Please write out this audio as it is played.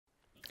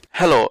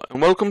Hello and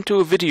welcome to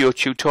a video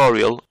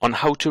tutorial on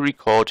how to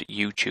record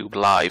YouTube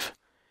Live.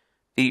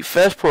 The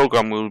first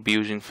program we will be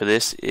using for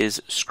this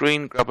is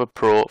Screen Grabber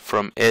Pro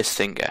from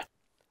AceThinker.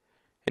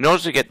 In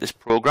order to get this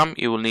program,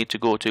 you will need to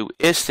go to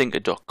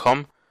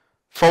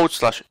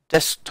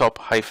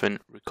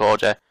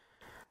acethinker.com/desktop-recorder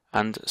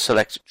and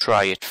select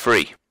Try It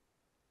Free.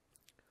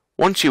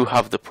 Once you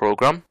have the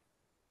program,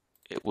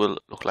 it will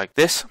look like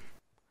this.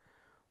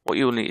 What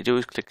you will need to do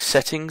is click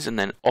Settings and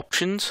then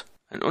Options,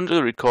 and under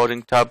the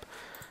Recording tab,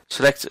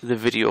 select the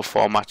video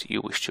format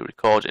you wish to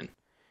record in.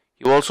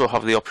 You also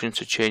have the option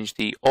to change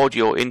the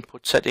audio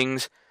input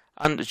settings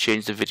and to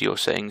change the video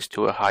settings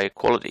to a higher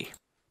quality.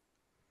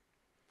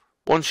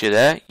 Once you're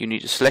there, you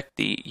need to select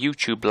the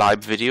YouTube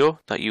Live video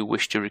that you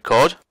wish to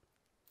record.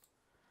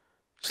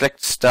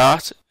 Select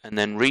Start and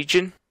then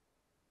Region,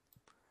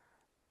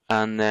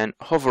 and then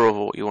hover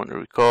over what you want to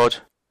record.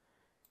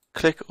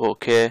 Click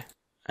OK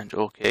and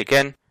OK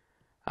again,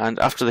 and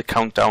after the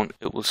countdown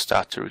it will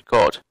start to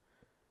record.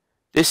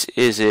 This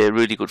is a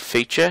really good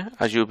feature,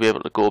 as you'll be able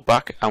to go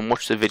back and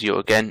watch the video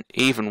again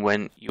even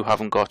when you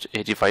haven't got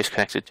a device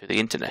connected to the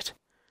internet.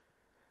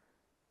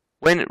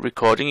 When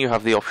recording, you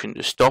have the option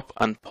to stop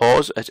and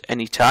pause at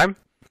any time.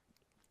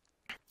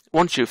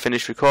 Once you've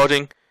finished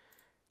recording,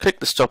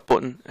 click the stop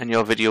button and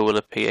your video will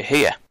appear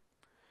here.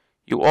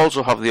 You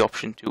also have the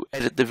option to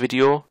edit the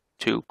video,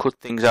 to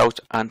cut things out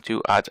and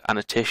to add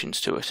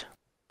annotations to it.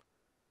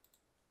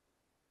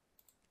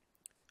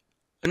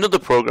 Another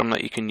program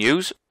that you can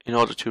use in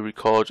order to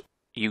record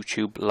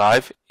YouTube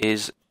Live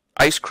is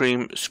Ice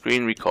Cream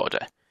Screen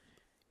Recorder.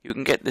 You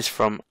can get this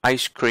from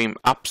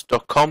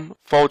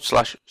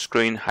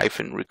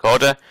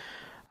icecreamapps.com/screen-recorder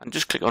and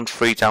just click on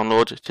Free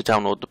Download to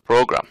download the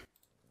program.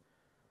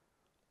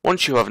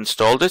 Once you have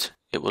installed it,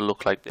 it will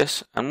look like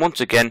this, and once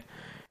again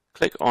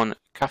click on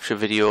Capture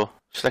Video,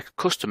 select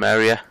Custom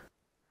Area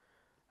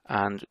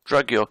and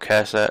drag your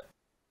cursor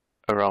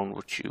around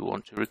what you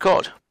want to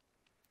record.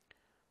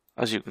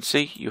 As you can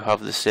see, you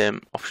have the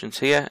same options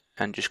here,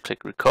 and just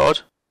click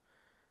Record,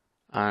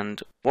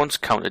 and once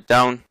counted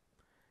down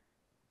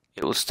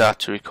it will start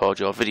to record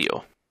your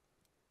video.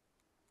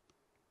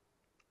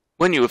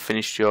 When you have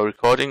finished your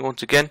recording,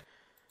 once again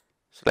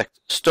select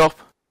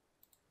Stop,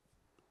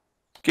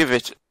 give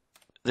it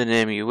the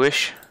name you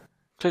wish,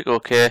 click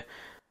OK,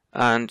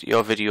 and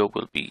your video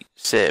will be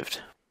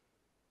saved,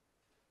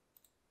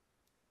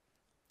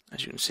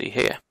 as you can see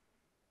here.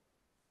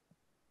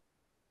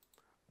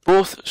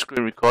 Both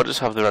screen recorders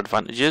have their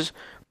advantages,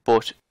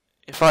 but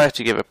if I had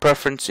to give a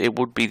preference, it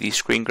would be the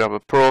Screen Grabber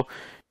Pro,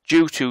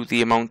 due to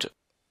the amount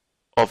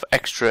of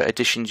extra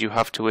additions you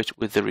have to it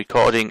with the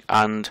recording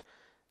and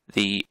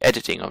the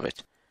editing of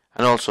it.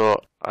 And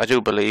also, I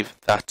do believe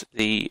that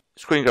the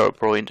Screen Grabber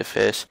Pro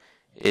interface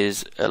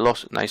is a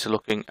lot nicer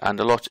looking and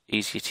a lot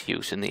easier to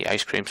use than the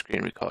Ice Cream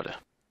screen recorder.